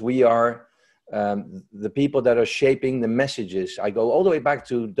 Because we are the people that are shaping the messages. I go all the way back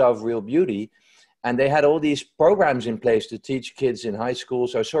to Dove Real Beauty, and they had all these programs in place to teach kids in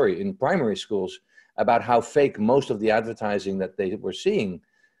in primary schools about how fake most of the advertising that they were seeing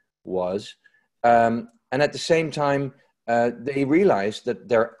was, and at the same time. They realized that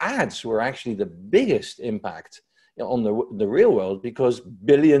their ads were actually the biggest impact on the real world because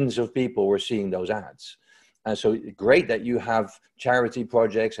billions of people were seeing those ads. And so great that you have charity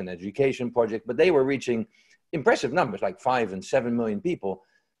projects and education projects, but they were reaching impressive numbers like 5 and 7 million people.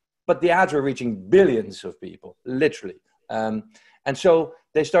 But the ads were reaching billions of people, literally. And so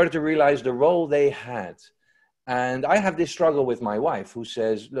they started to realize the role they had. And I have this struggle with my wife who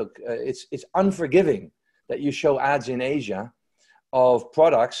says, look, it's unforgiving that you show ads in Asia of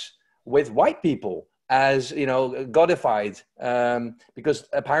products with white people as, you know, godified, because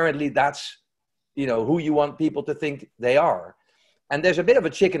apparently that's, you know, who you want people to think they are. And there's a bit of a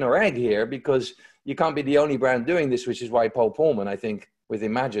chicken or egg here because you can't be the only brand doing this, which is why Paul Pullman, I think, with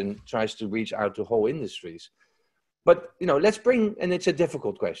Imagine, tries to reach out to whole industries. But, you know, and it's a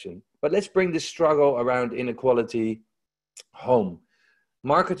difficult question, but let's bring this struggle around inequality home.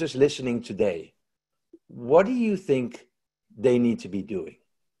 Marketers listening today, what do you think they need to be doing?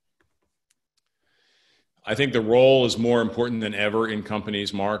 I think the role is more important than ever in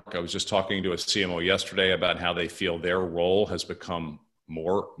companies, Mark. I was just talking to a CMO yesterday about how they feel their role has become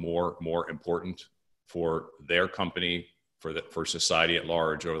more important for their company, for society at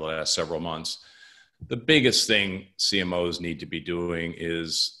large over the last several months. The biggest thing CMOs need to be doing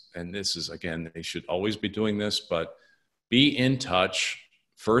is, and this is, again, they should always be doing this, but be in touch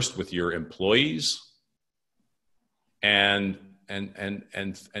first with your employees and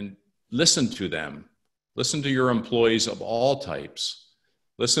listen to them. Listen to your employees of all types.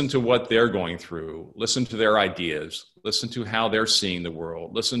 Listen to what they're going through. Listen to their ideas. Listen to how they're seeing the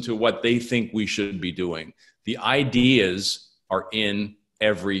world. Listen to what they think we should be doing. The ideas are in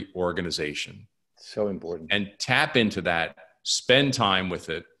every organization. So important. And tap into that. Spend time with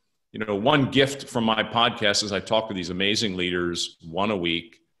it. You know, one gift from my podcast is I talk to these amazing leaders, one a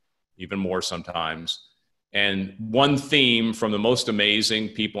week, even more sometimes. And one theme from the most amazing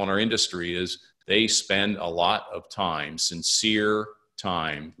people in our industry is they spend a lot of time, sincere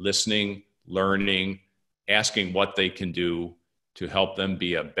time, listening, learning, asking what they can do to help them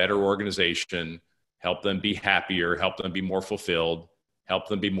be a better organization, help them be happier, help them be more fulfilled, help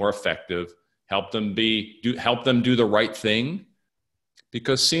them be more effective, help them do the right thing.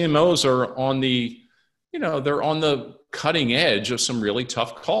 Because CMOs are on the, they're on the cutting edge of some really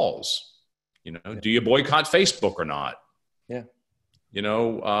tough calls. Do you boycott Facebook or not? Yeah.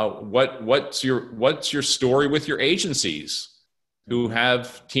 What's your story with your agencies who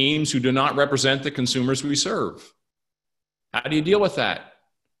have teams who do not represent the consumers we serve? How do you deal with that?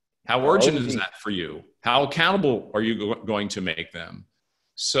 How urgent is that for you? How accountable are you going to make them?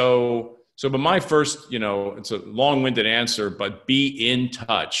 But my first, it's a long-winded answer, but be in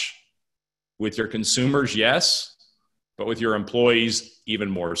touch with your consumers, yes, but with your employees, even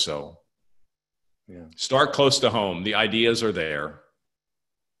more so. Yeah. Start close to home. The ideas are there.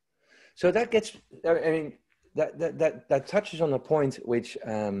 So that gets, that touches on a point which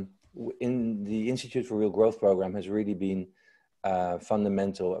in the Institute for Real Growth program has really been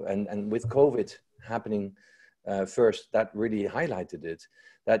fundamental. And with COVID happening first, that really highlighted it.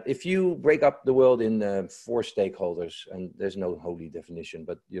 That if you break up the world in 4 stakeholders, and there's no holy definition,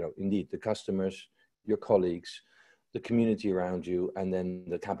 but indeed the customers, your colleagues, the community around you, and then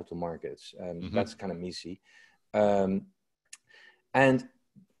the capital markets. That's kind of messy. And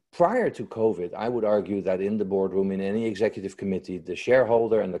prior to COVID, I would argue that in the boardroom, in any executive committee, the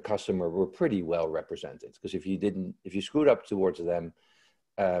shareholder and the customer were pretty well represented. Because if you screwed up towards them,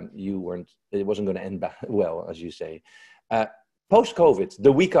 it wasn't going to end well, as you say. Post-COVID,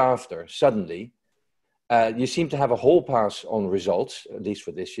 the week after, suddenly, you seem to have a whole pass on results, at least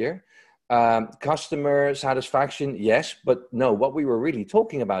for this year. Customer satisfaction, yes, but no, what we were really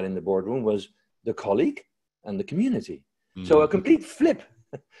talking about in the boardroom was the colleague and the community. So a complete flip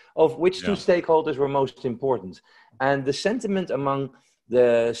of which two stakeholders were most important. And the sentiment among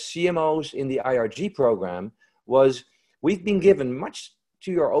the CMOs in the IRG program was, we've been given, much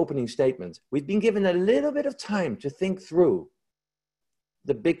to your opening statement, we've been given a little bit of time to think through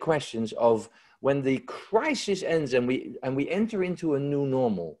the big questions of when the crisis ends and we enter into a new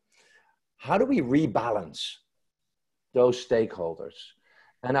normal, how do we rebalance those stakeholders?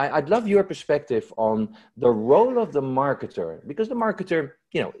 And I'd love your perspective on the role of the marketer, because the marketer,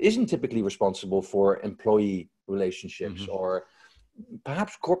 isn't typically responsible for employee relationships or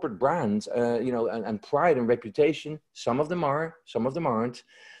perhaps corporate brands, and pride and reputation. Some of them are, some of them aren't.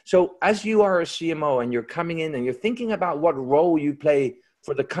 So as you are a CMO and you're coming in and you're thinking about what role you play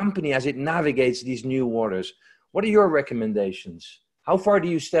for the company as it navigates these new waters, what are your recommendations? How far do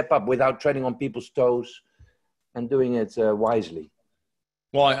you step up without treading on people's toes and doing it wisely?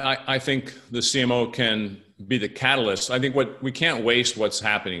 Well, I think the CMO can be the catalyst. I think we can't waste what's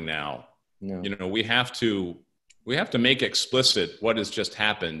happening now. No. We have to make explicit what has just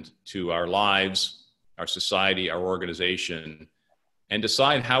happened to our lives, our society, our organization, and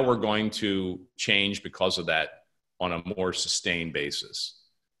decide how we're going to change because of that on a more sustained basis.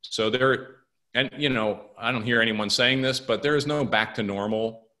 So I don't hear anyone saying this, but there is no back to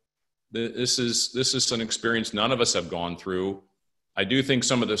normal. This is an experience none of us have gone through. I do think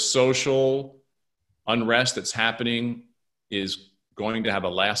some of the social unrest that's happening is going to have a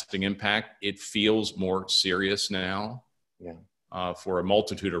lasting impact. It feels more serious now for a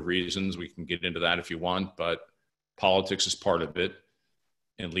multitude of reasons. We can get into that if you want, but politics is part of it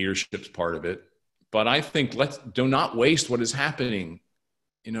and leadership is part of it. But I think do not waste what is happening.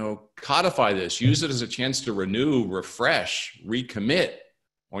 Codify this, use it as a chance to renew, refresh, recommit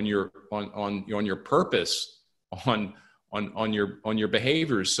on your purpose, on your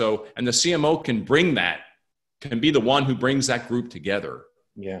behaviors. So, and the CMO can be the one who brings that group together.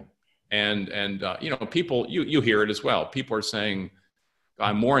 Yeah. And people, you hear it as well. People are saying,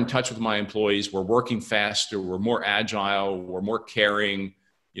 I'm more in touch with my employees. We're working faster. We're more agile. We're more caring.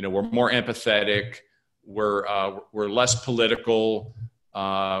 We're more empathetic. We're less political.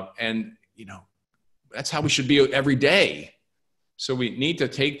 And that's how we should be every day. So we need to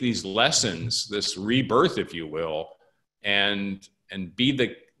take these lessons, this rebirth, if you will, and be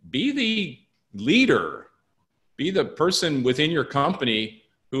the leader, be the person within your company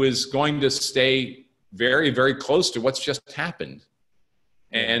who is going to stay very, very close to what's just happened,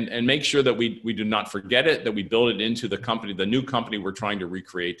 and make sure that we do not forget it, that we build it into the company, the new company we're trying to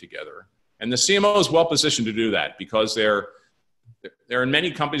recreate together. And the CMO is well positioned to do that because they're in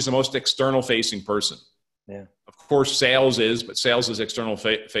many companies the most external facing person. Yeah. Of course, sales is external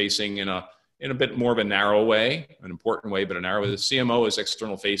facing in a bit more of a narrow way, an important way, but a narrow way. The CMO is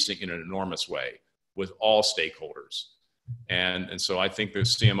external facing in an enormous way with all stakeholders. And so I think the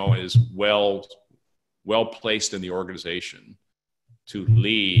CMO is well placed in the organization to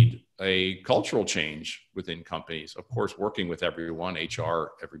lead a cultural change within companies, of course, working with everyone,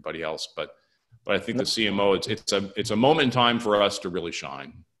 HR, everybody else. But I think the CMO, it's a moment in time for us to really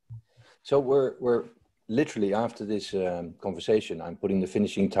shine. So we're literally, after this conversation, I'm putting the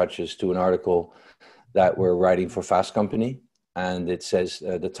finishing touches to an article that we're writing for Fast Company. And it says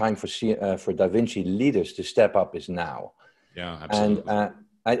the time for Da Vinci leaders to step up is now. Yeah, absolutely. And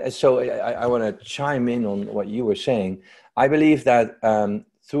I want to chime in on what you were saying. I believe that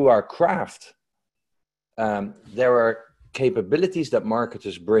through our craft, there are capabilities that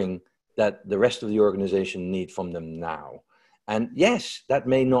marketers bring that the rest of the organization need from them now. And yes, that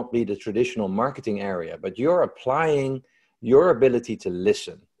may not be the traditional marketing area, but you're applying your ability to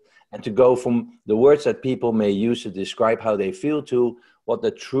listen and to go from the words that people may use to describe how they feel to what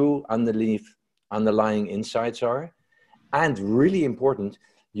the true underlying insights are. And really important,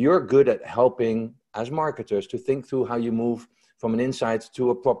 you're good at helping as marketers to think through how you move from an insight to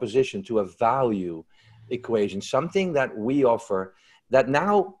a proposition, to a value equation, something that we offer that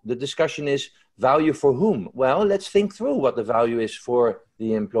now the discussion is value for whom? Well, let's think through what the value is for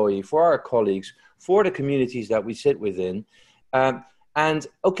the employee, for our colleagues, for the communities that we sit within. And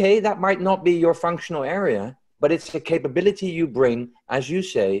okay, that might not be your functional area, but it's a capability you bring, as you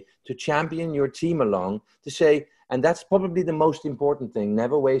say, to champion your team along, to say, and that's probably the most important thing,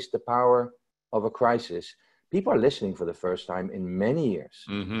 never waste the power of a crisis. People are listening for the first time in many years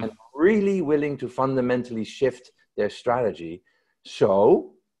and really willing to fundamentally shift their strategy.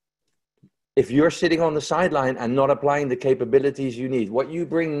 So if you're sitting on the sideline and not applying the capabilities you need, what you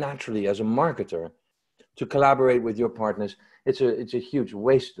bring naturally as a marketer to collaborate with your partners, it's a huge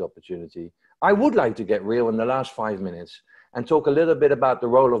wasted opportunity. I would like to get real in the last 5 minutes and talk a little bit about the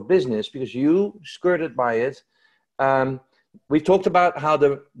role of business, because you skirted by it. We talked about how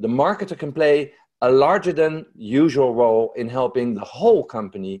the marketer can play a larger than usual role in helping the whole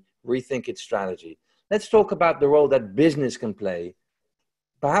company rethink its strategy. Let's talk about the role that business can play,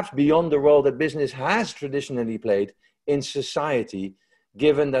 perhaps beyond the role that business has traditionally played in society,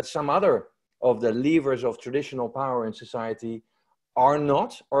 given that some other of the levers of traditional power in society are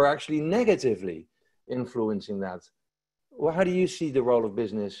not, or actually negatively influencing that. Well, how do you see the role of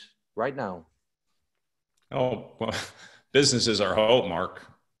business right now? Oh, well, business is our hope, Mark.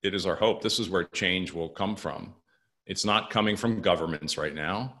 It is our hope. This is where change will come from. It's not coming from governments right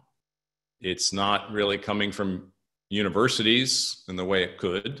now. It's not really coming from universities in the way it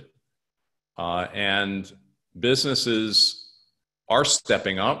could. And businesses are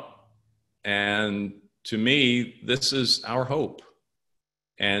stepping up. And to me, this is our hope.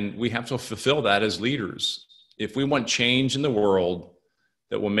 And we have to fulfill that as leaders. If we want change in the world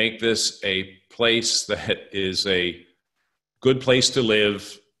that will make this a place that is a good place to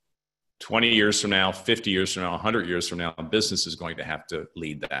live 20 years from now, 50 years from now, 100 years from now, business is going to have to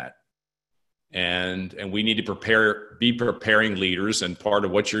lead that. And we need to be preparing leaders. And part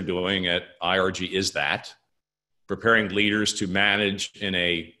of what you're doing at IRG is that, preparing leaders to manage in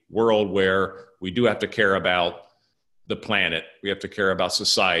a world where we do have to care about the planet. We have to care about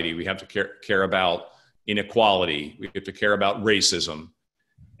society. We have to care about inequality. We have to care about racism.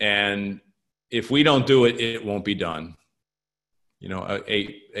 And if we don't do it, it won't be done. You know,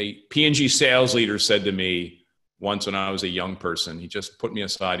 a P&G sales leader said to me once when I was a young person, he just put me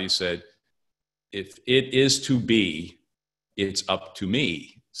aside. He said, if it is to be, it's up to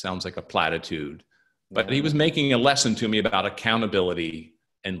me. Sounds like a platitude. But he was making a lesson to me about accountability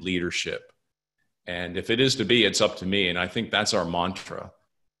and leadership. And if it is to be, it's up to me. And I think that's our mantra.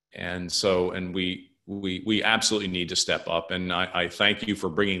 And so, and we absolutely need to step up. And I thank you for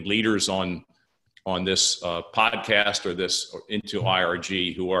bringing leaders on this podcast or this into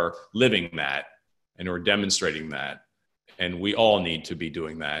IRG who are living that and who are demonstrating that. And we all need to be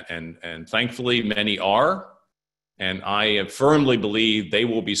doing that. And thankfully, many are. And I firmly believe they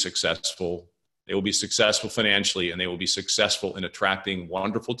will be successful. They will be successful financially, and they will be successful in attracting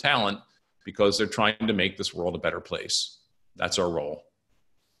wonderful talent because they're trying to make this world a better place. That's our role.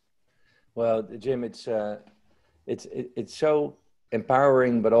 Well, Jim, it's so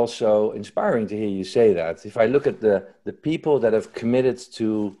empowering, but also inspiring to hear you say that. If I look at the people that have committed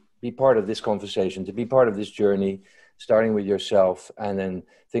to be part of this conversation, to be part of this journey, starting with yourself and then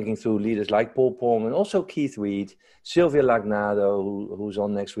thinking through leaders like Paul Pong and also Keith Weed, Sylvia Lagnado, who's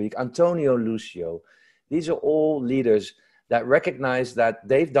on next week, Antonio Lucio. These are all leaders that recognize that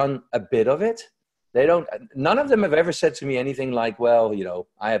they've done a bit of it. None of them have ever said to me anything like, well, you know,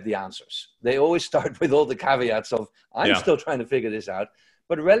 I have the answers. They always start with all the caveats of, I'm still trying to figure this out.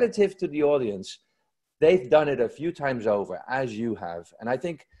 But relative to the audience, they've done it a few times over, as you have. And I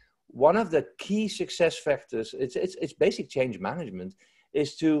think one of the key success factors, it's basic change management,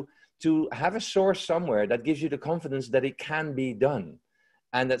 is to have a source somewhere that gives you the confidence that it can be done.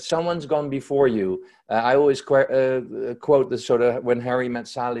 And that someone's gone before you. I always quote the sort of, when Harry met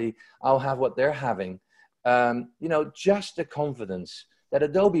Sally, I'll have what they're having. You know, just the confidence that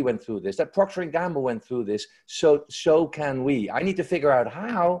Adobe went through this, that Procter & Gamble went through this, so can we. I need to figure out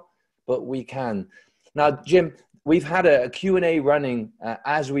how, but we can. Now, Jim, we've had a Q&A running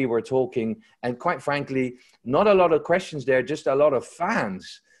as we were talking, and quite frankly, not a lot of questions there, just a lot of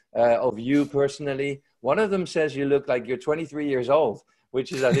fans of you personally. One of them says you look like you're 23 years old,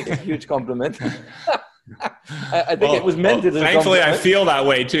 which is, I think, a huge compliment. I think it was meant as a thankfully, compliment. I feel that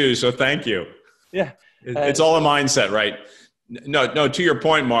way too, so thank you. Yeah. It's all a mindset, right? No, to your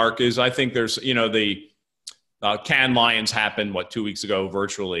point, Mark, is I think there's, the Cannes Lions happened, 2 weeks ago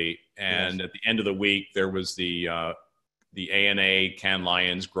virtually. And yes, at the end of the week, there was the ANA Cannes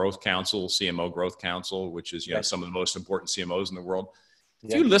Lions Growth Council, CMO Growth Council, which is, yes, some of the most important CMOs in the world.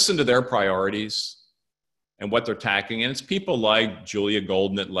 If you listen to their priorities and what they're tackling, and it's people like Julia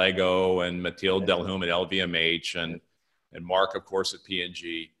Golden at Lego and Mathilde Delhomme at LVMH and Mark, of course, at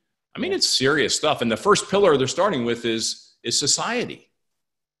P&G. I mean, it's serious stuff. And the first pillar they're starting with is society.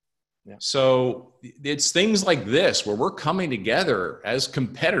 Yeah. So it's things like this where we're coming together as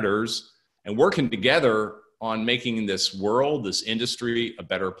competitors and working together on making this world, this industry, a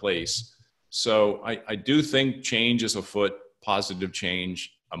better place. So I do think change is afoot, positive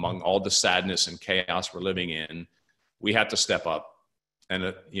change among all the sadness and chaos we're living in. We have to step up.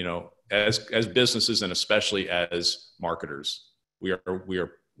 And, as businesses and especially as marketers, we are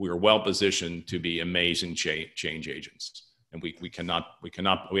well positioned to be amazing change agents. And we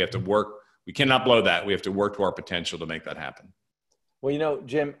have to work. We cannot blow that. We have to work to our potential to make that happen. Well,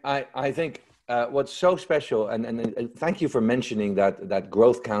 Jim, I think what's so special, and thank you for mentioning that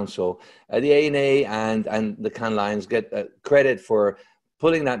Growth Council, the ANA and the Cannes Lions get credit for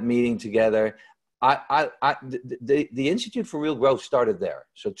pulling that meeting together. The Institute for Real Growth started there.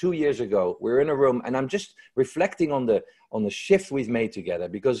 So 2 years ago, we were in a room, and I'm just reflecting on the shift we've made together,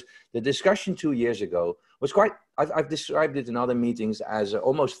 because the discussion 2 years ago was I've described it in other meetings as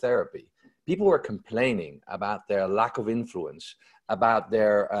almost therapy. People were complaining about their lack of influence, about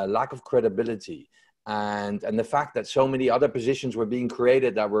their lack of credibility, and the fact that so many other positions were being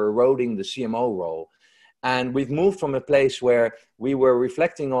created that were eroding the CMO role. And we've moved from a place where we were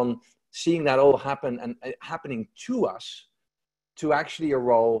reflecting on seeing that all happen and happening to us, to actually a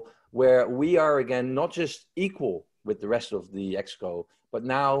role where we are again not just equal with the rest of the exco, but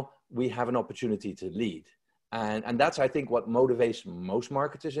now we have an opportunity to lead. And that's, I think, what motivates most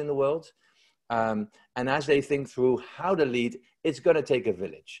marketers in the world. And as they think through how to lead, it's going to take a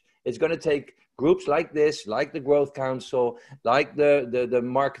village. It's going to take groups like this, like the Growth Council, like the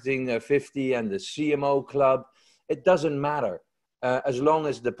Marketing 50 and the CMO Club. It doesn't matter. As long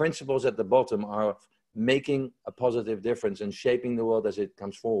as the principles at the bottom are making a positive difference and shaping the world as it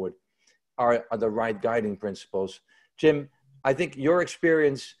comes forward are the right guiding principles. Jim, I think your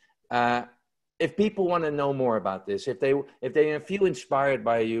experience, if people want to know more about this, if they feel inspired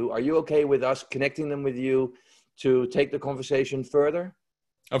by you, are you okay with us connecting them with you to take the conversation further?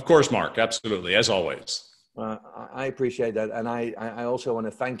 Of course, Mark. Absolutely. As always. I appreciate that. And I also want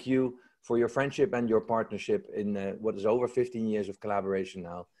to thank you for your friendship and your partnership in what is over 15 years of collaboration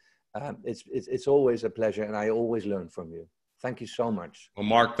now. It's always a pleasure, and I always learn from you. Thank you so much. Well,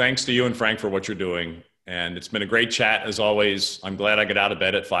 Mark, thanks to you and Frank for what you're doing. And it's been a great chat as always. I'm glad I get out of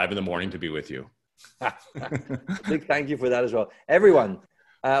bed at 5 a.m. to be with you. Big thank you for that as well. Everyone,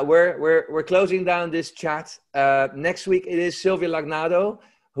 we're closing down this chat. Next week it is Sylvia Lagnado,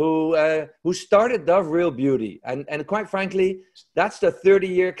 who started Dove Real Beauty. And quite frankly, that's the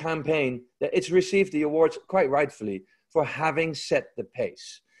 30-year campaign that it's received the awards, quite rightfully, for having set the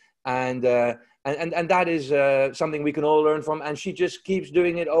pace. And that is something we can all learn from. And she just keeps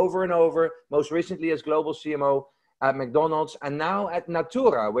doing it over and over, most recently as global CMO at McDonald's, and now at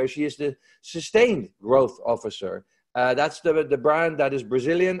Natura, where she is the Sustained Growth Officer. That's the brand that is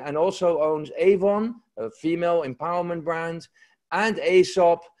Brazilian and also owns Avon, a female empowerment brand, and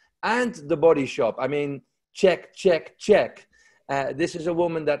Aesop, and The Body Shop. I mean, check, check, check. This is a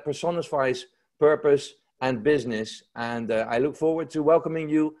woman that personifies purpose and business. And I look forward to welcoming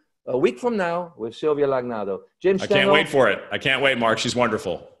you a week from now with Sylvia Lagnado. Jim Stengel, I can't wait for it. I can't wait, Mark. She's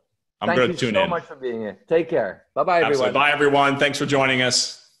wonderful. I'm going to tune in. Thank you so much for being here. Take care. Bye-bye, everyone. Absolutely. Bye, everyone. Thanks for joining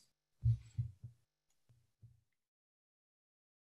us.